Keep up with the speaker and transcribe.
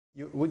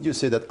Would you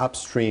say that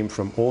upstream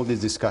from all this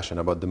discussion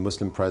about the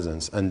Muslim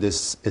presence and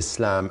this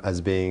Islam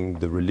as being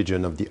the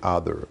religion of the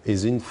other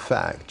is in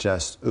fact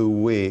just a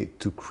way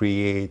to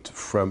create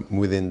from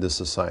within the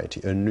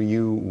society a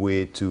new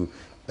way to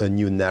a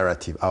new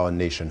narrative, our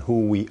nation,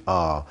 who we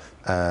are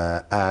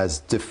as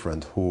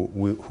different, who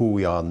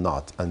we are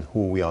not, and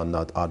who we are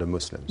not are the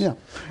Muslims? Yeah,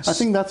 I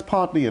think that's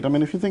partly it. I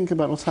mean, if you think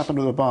about what's happened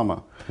with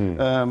Obama,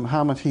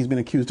 how much he's been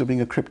accused of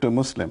being a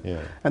crypto-Muslim.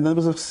 Yeah. And there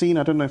was a scene,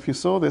 I don't know if you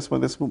saw this, where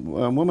this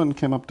woman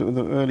came up to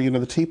the early,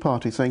 the Tea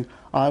Party saying,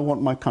 I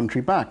want my country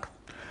back.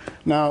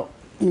 Now,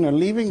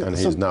 leaving... And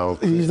he's now...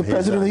 He's the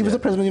president, he was the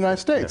president of the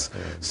United States.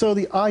 Yeah, yeah. So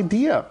the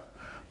idea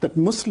that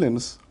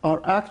Muslims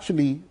are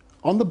actually...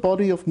 On the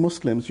body of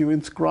Muslims, you're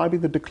inscribing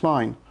the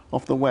decline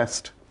of the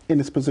West in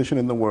its position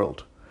in the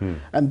world.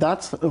 And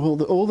that's all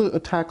the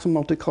attacks on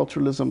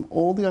multiculturalism,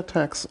 all the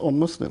attacks on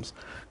Muslims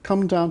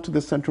come down to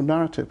this central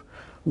narrative.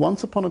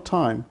 Once upon a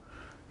time,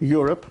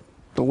 Europe,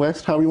 the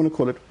West, however you want to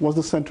call it, was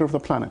the center of the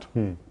planet.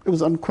 It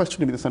was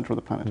unquestionably the center of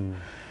the planet.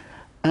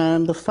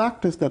 And the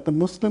fact is that the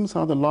Muslims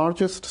are the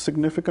largest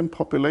significant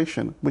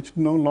population which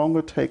no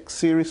longer takes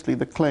seriously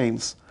the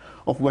claims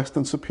of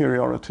Western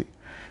superiority.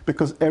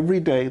 Because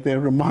every day they're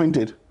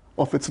reminded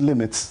of its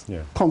limits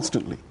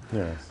constantly.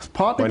 Yes.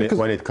 Partly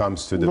when it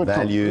comes to the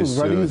values,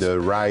 to the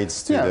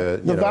rights, to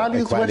the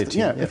values, equality.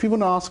 If you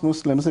want to ask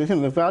Muslims,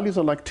 the values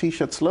are like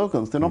T-shirt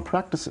slogans. They're not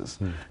practices.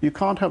 You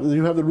can't have.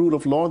 You have the rule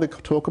of law. They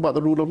talk about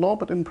the rule of law,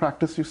 but in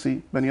practice you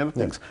see many other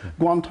things.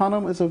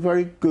 Guantanamo is a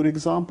very good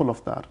example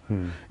of that.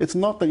 It's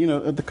not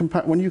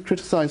that when you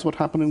criticize what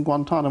happened in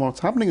Guantanamo, what's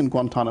happening in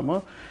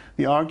Guantanamo.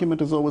 The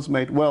argument is always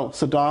made, well,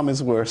 Saddam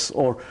is worse,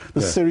 or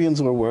the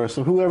Syrians were worse,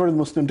 or whoever the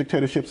Muslim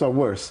dictatorships are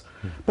worse.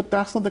 But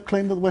that's not the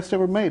claim that the West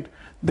ever made.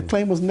 The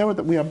claim was never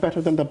that we are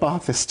better than the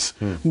Baathists,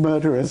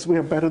 murderers, we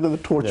are better than the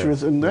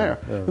torturers in there.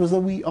 It was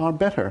that we are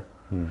better.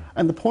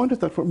 And the point is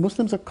that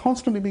Muslims are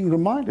constantly being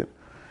reminded.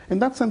 In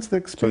that sense, the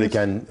experience... So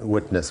they can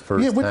witness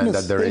firsthand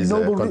that there is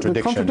a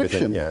contradiction.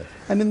 Between,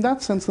 And in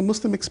that sense, the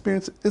Muslim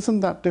experience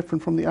isn't that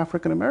different from the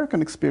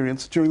African-American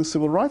experience during the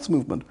Civil Rights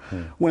Movement,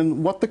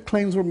 when what the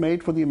claims were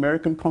made for the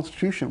American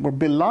Constitution were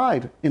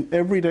belied in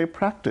everyday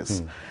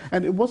practice.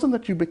 And it wasn't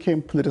that you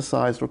became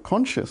politicized or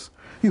conscious.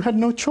 You had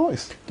no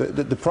choice.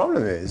 The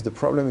problem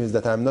is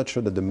that I'm not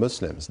sure that the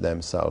Muslims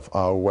themselves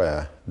are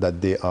aware that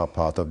they are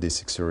part of this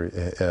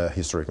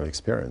historical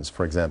experience.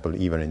 For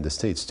example, even in the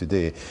States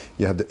today,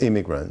 you have the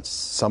immigrants.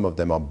 Some of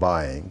them are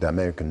buying the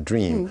American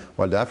dream,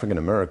 while the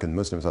African-American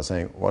Muslims are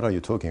saying, what are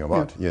you talking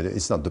about?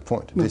 It's not the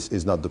point. This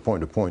is not the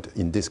point. The point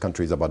in this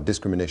country is about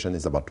discrimination,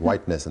 it's about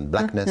whiteness and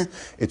blackness.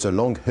 It's a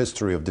long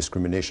history of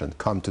discrimination,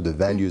 come to the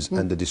values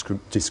and the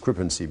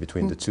discrepancy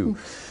between the two.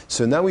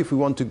 So now if we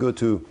want to go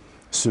to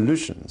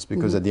solutions,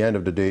 because at the end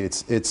of the day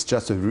it's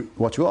just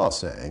what you are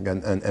saying,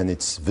 and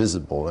it's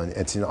visible and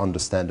it's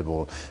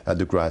understandable at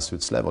the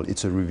grassroots level.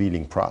 It's a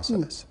revealing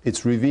process.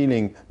 It's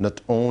revealing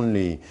not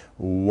only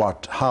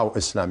how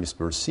Islam is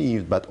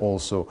perceived, but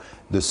also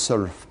the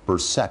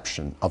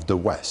self-perception of the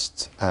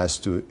West as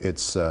to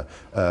its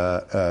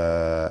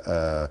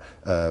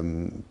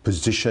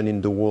position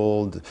in the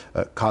world,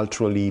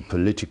 culturally,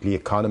 politically,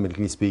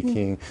 economically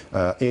speaking,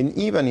 and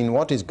even in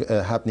what is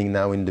happening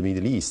now in the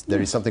Middle East.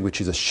 There is something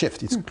which is a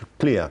shift. It's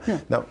clear.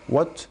 Now,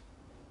 what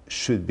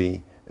should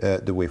be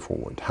the way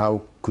forward?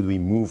 How could we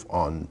move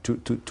on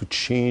to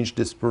change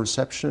this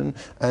perception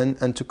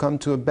and to come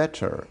to a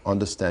better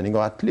understanding,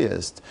 or at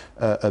least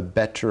a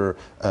better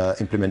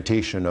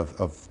implementation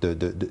of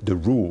the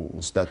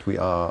rules that we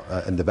are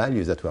and the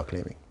values that we are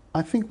claiming?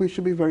 I think we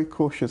should be very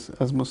cautious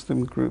as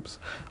Muslim groups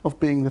of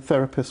being the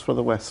therapist for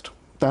the West.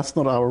 That's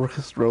not our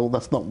role.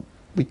 That's not,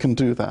 we can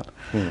do that.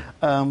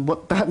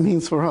 What that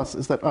means for us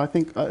is that I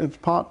think it's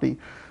partly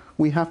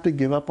we have to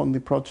give up on the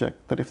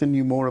project that if they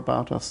knew more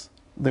about us,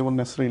 they will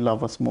necessarily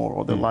love us more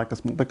or they'll like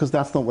us more, because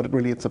that's not what it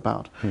really is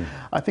about.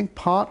 I think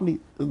partly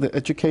the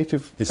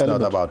educative It's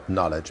element, not about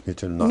knowledge,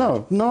 mutual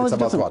knowledge. No, it's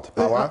about what?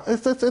 Power?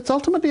 It's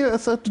ultimately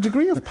a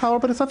degree of power,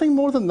 but it's nothing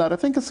more than that. I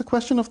think it's a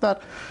question of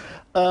that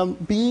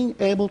being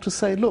able to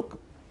say, look,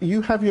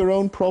 you have your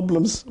own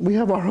problems, we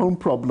have our own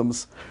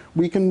problems.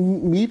 We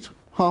can meet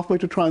halfway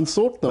to try and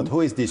sort them. But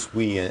who is this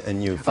we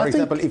and you? For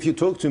example, if you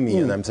talk to me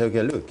and I'm saying,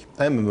 okay, look,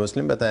 I'm a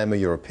Muslim, but I am a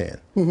European.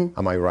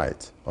 Am I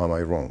right or am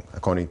I wrong,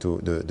 according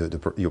to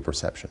your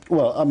perception?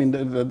 Well, I mean,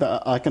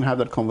 I can have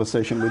that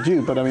conversation with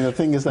you, but I mean, the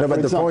thing is that... No,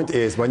 but the point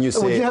is, when you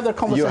say you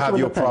have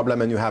your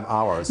problem and you have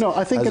ours, no,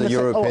 I think, as a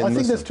European I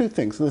think there's two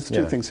things. There's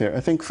two things here.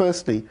 I think,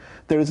 firstly,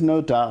 there is no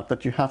doubt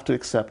that you have to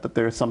accept that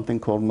there is something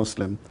called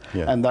Muslim,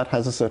 and that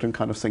has a certain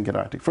kind of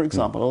singularity. For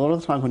example, a lot of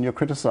the times when you're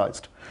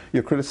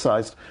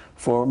criticized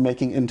for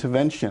making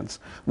interventions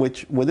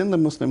which, within the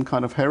Muslim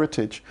kind of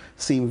heritage,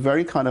 seem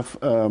very kind of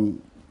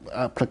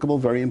applicable,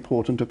 very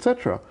important,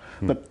 etc.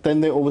 But then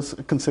they're always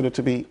considered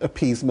to be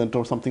appeasement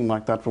or something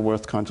like that for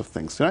worse kinds of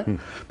things, right?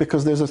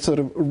 Because there's a sort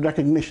of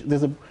recognition,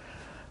 there's a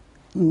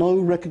no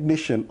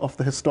recognition of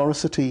the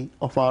historicity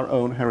of our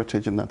own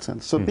heritage in that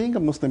sense. So being a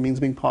Muslim means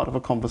being part of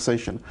a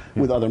conversation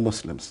with other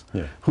Muslims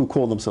who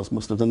call themselves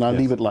Muslims, and I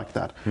leave it like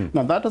that.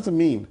 Now, that doesn't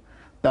mean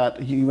that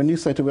when you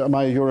say to me, am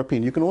I a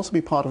European, you can also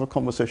be part of a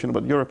conversation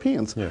about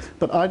Europeans.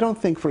 But I don't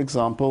think, for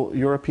example,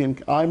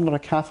 I'm not a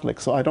Catholic,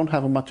 so I don't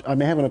have I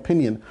may have an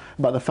opinion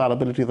about the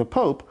fallibility of the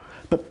Pope,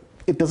 but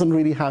it doesn't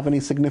really have any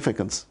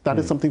significance. That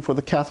is something for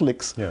the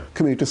Catholics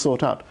community to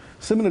sort out.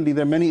 Similarly,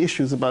 there are many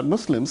issues about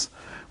Muslims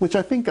which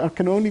I think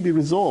can only be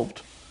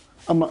resolved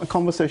among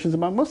conversations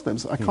about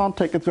Muslims. I can't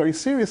take it very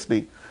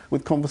seriously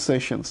with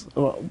conversations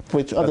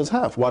which others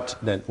have.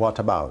 What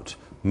about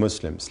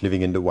Muslims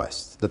living in the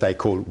West, that I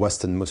call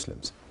Western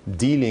Muslims,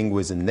 dealing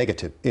with a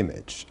negative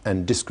image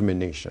and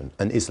discrimination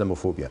and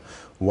Islamophobia?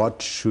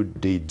 What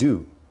should they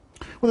do?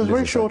 Well, there's a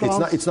very short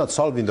answer. It's not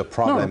solving the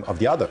problem of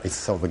the other, it's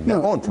solving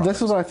their own problem.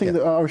 This is, I think,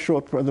 our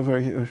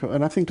very short,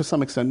 and I think to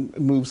some extent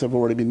moves have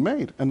already been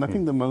made. And I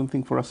think the main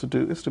thing for us to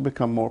do is to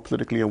become more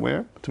politically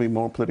aware, to be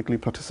more politically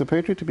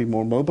participatory, to be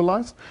more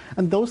mobilized.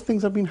 And those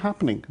things have been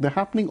happening. They're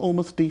happening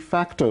almost de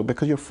facto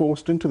because you're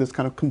forced into this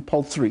kind of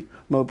compulsory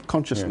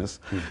consciousness.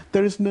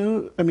 There is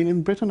no, I mean,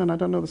 in Britain, and I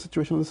don't know the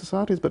situation of the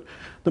societies, but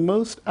the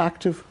most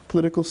active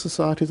political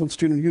societies and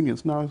student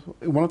unions, now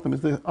one of them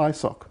is the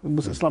ISOC,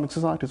 Muslim Islamic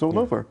societies all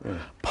over.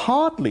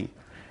 Partly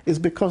is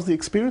because the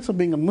experience of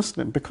being a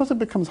Muslim, because it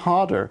becomes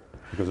harder,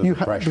 because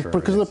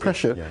of the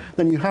pressure,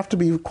 then you have to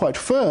be quite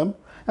firm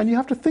and you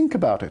have to think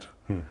about it.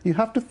 You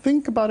have to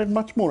think about it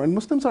much more. And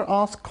Muslims are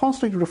asked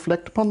constantly to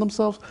reflect upon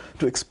themselves,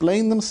 to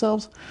explain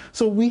themselves.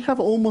 So we have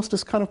almost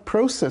this kind of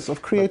process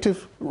of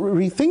creative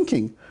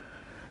rethinking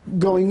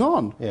going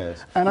on.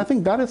 And I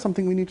think that is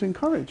something we need to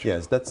encourage.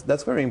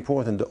 That's very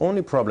important. The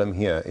only problem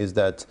here is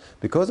that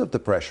because of the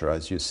pressure,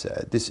 as you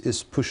said, this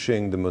is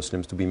pushing the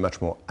Muslims to be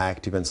much more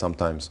active and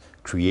sometimes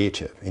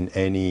creative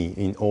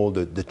in all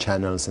the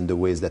channels and the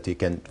ways that they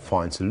can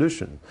find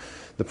solution.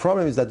 The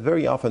problem is that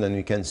very often, and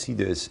we can see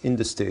this in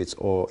the States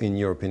or in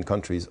European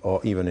countries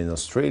or even in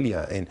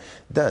Australia, in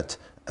that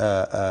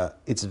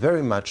it's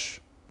very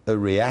much a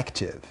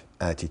reactive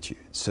attitude.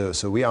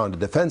 So we are on the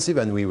defensive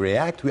and we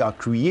react. We are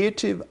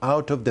creative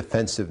out of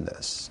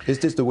defensiveness. Is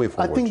this the way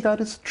forward? I think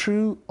that is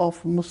true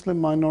of Muslim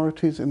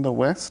minorities in the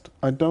West.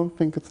 I don't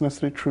think it's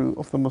necessarily true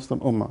of the Muslim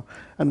Ummah.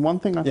 And one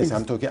thing I think...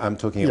 I'm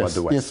talking about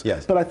the West.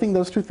 Yes. But I think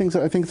those two things,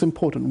 I think it's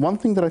important. One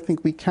thing that I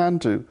think we can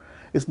do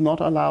is not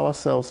allow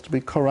ourselves to be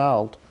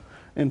corralled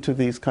into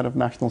these kind of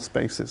national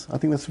spaces. I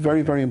think that's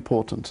very, very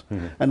important.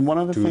 And one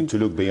of the things... To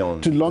look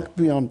beyond. To look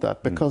beyond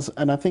that. Because,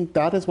 and I think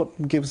that is what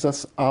gives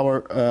us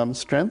our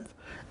strength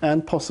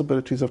and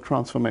possibilities of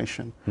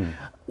transformation.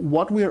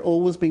 What we are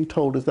always being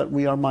told is that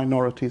we are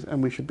minorities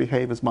and we should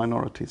behave as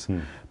minorities.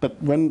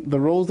 But when the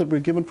roles that we're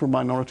given for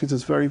minorities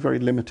is very, very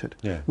limited.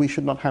 We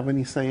should not have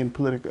any say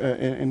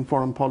in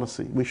foreign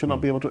policy. We should not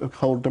be able to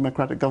hold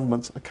democratic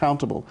governments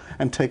accountable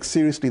and take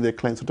seriously their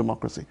claims to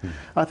democracy.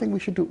 I think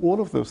we should do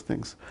all of those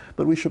things.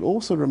 But we should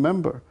also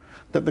remember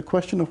that the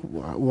question of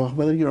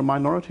whether you're a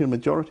minority or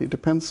majority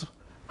depends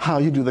how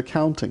you do the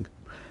counting.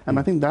 And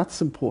I think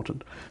that's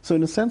important. So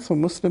in a sense, for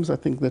Muslims, I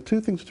think there are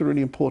two things that are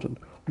really important.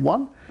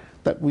 One,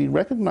 that we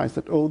recognize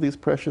that all these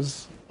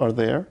pressures are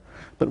there,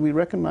 but we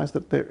recognize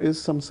that there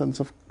is some sense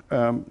of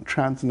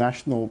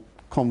transnational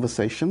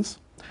conversations.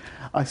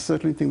 I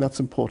certainly think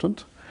that's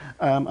important.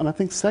 And I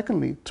think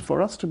secondly,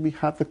 for us to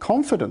have the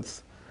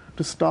confidence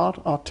to start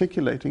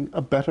articulating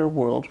a better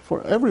world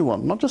for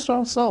everyone, not just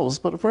ourselves,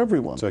 but for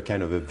everyone. So a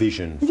kind of a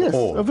vision for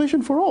all. Yes, a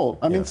vision for all.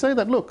 I mean, say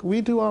that, look,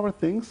 we do our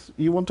things,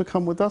 you want to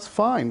come with us,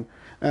 fine.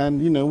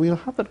 And, you know, we'll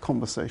have that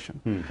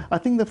conversation. I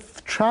think the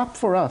trap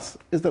for us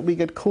is that we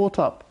get caught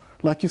up,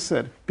 like you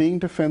said, being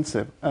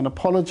defensive and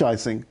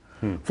apologizing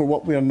for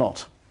what we are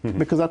not,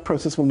 because that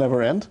process will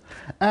never end,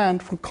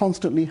 and for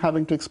constantly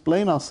having to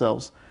explain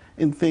ourselves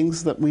in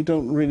things that we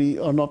don't really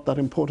are not that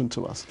important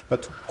to us.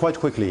 But quite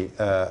quickly,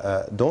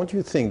 don't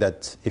you think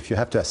that if you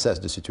have to assess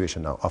the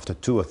situation now, after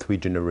 2 or 3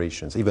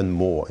 generations, even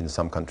more in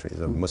some countries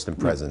of Muslim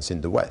presence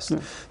in the West,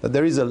 that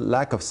there is a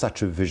lack of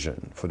such a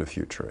vision for the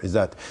future? Is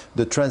that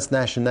the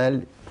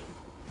transnational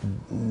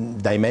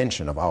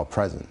dimension of our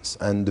presence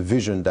and the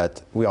vision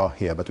that we are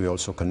here, but we're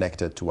also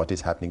connected to what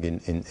is happening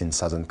in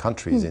southern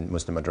countries, in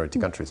Muslim majority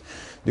countries.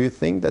 Do you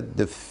think that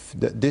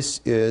this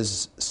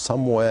is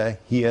somewhere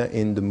here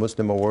in the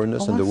Muslim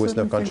awareness and the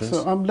Muslim conscience?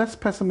 So. I'm less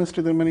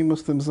pessimistic than many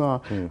Muslims are.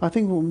 I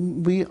think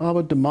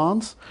our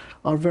demands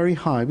are very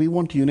high. We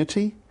want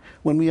unity.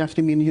 When we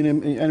actually mean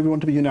and we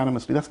want to be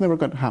unanimously. That's never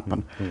going to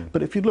happen.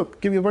 But if you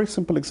look, give you a very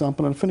simple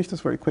example, and I'll finish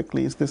this very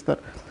quickly, is this, that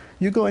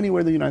you go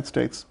anywhere in the United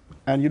States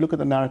and you look at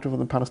the narrative of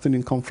the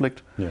Palestinian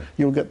conflict,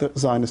 you'll get the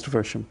Zionist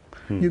version.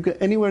 You get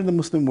anywhere in the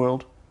Muslim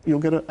world, you'll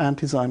get an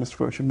anti-Zionist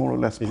version, more or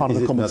less, part of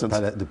the common sense.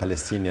 Is the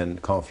Palestinian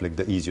conflict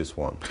the easiest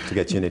one to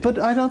get unity? But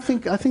I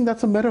think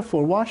that's a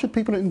metaphor. Why should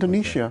people in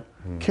Indonesia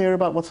care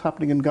about what's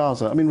happening in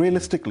Gaza? I mean,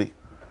 realistically.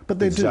 But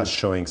they do. It's just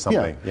showing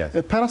something,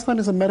 Palestine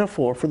is a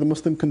metaphor for the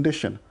Muslim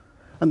condition.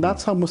 And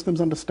that's how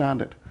Muslims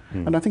understand it.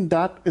 And I think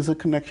that is a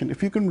connection.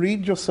 If you can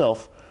read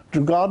yourself,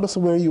 regardless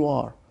of where you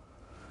are,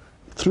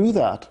 through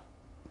that,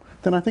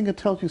 then I think it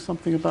tells you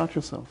something about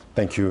yourself.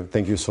 Thank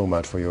you so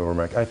much for your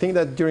remark. I think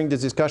that during this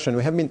discussion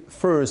we have been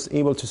first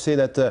able to say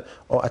that,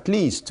 or at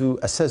least to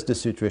assess the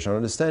situation,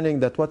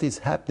 understanding that what is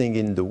happening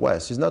in the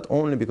West is not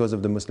only because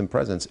of the Muslim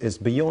presence, it's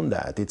beyond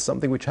that. It's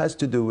something which has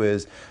to do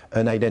with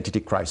an identity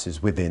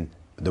crisis within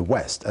the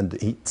West and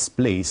its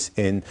place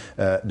in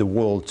the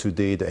world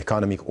today, the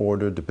economic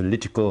order, the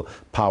political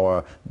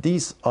power.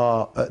 This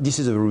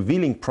is a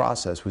revealing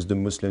process with the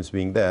Muslims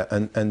being there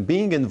and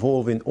being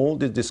involved in all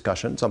this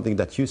discussion. Something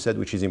that you said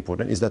which is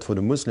important is that for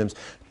the Muslims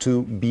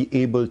to be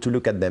able to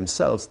look at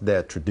themselves,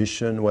 their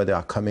tradition, where they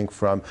are coming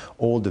from,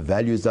 all the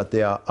values that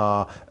they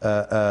are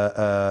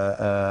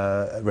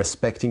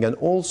respecting, and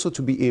also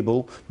to be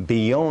able,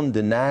 beyond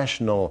the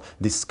national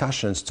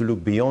discussions, to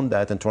look beyond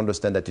that and to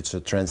understand that it's a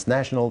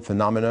transnational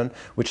phenomenon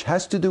which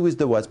has to do with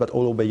the West, but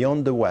all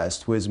beyond the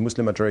West, with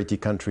Muslim majority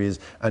countries,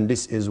 and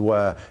this is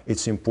where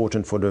it's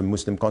important for the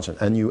Muslim conscience.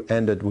 And you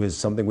ended with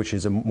something which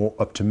is a more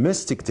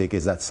optimistic take,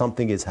 is that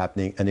something is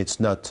happening, and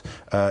it's not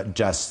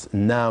just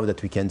now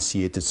that we can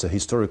see it, it's a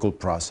historical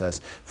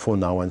process for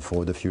now and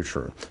for the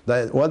future.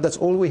 Well, that's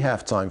all we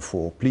have time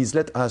for. Please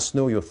let us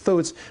know your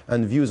thoughts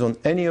and views on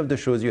any of the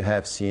shows you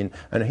have seen,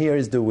 and here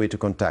is the way to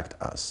contact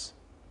us.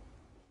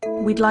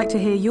 We'd like to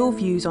hear your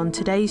views on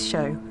today's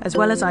show, as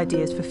well as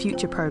ideas for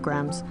future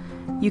programmes.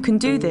 You can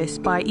do this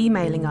by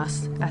emailing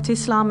us at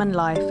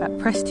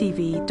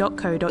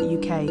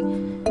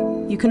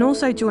islamanlife@presstv.co.uk. You can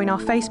also join our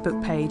Facebook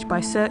page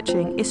by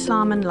searching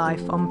Islam and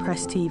Life on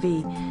Press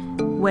TV,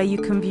 where you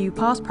can view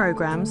past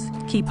programmes,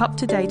 keep up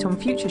to date on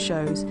future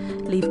shows,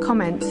 leave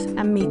comments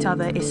and meet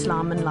other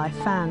Islam and Life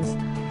fans.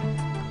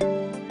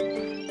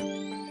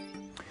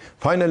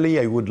 Finally,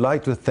 I would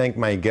like to thank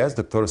my guest,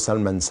 Dr.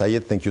 Salman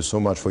Sayed. Thank you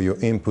so much for your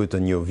input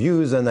and your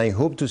views, and I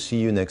hope to see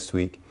you next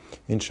week,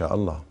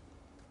 inshallah.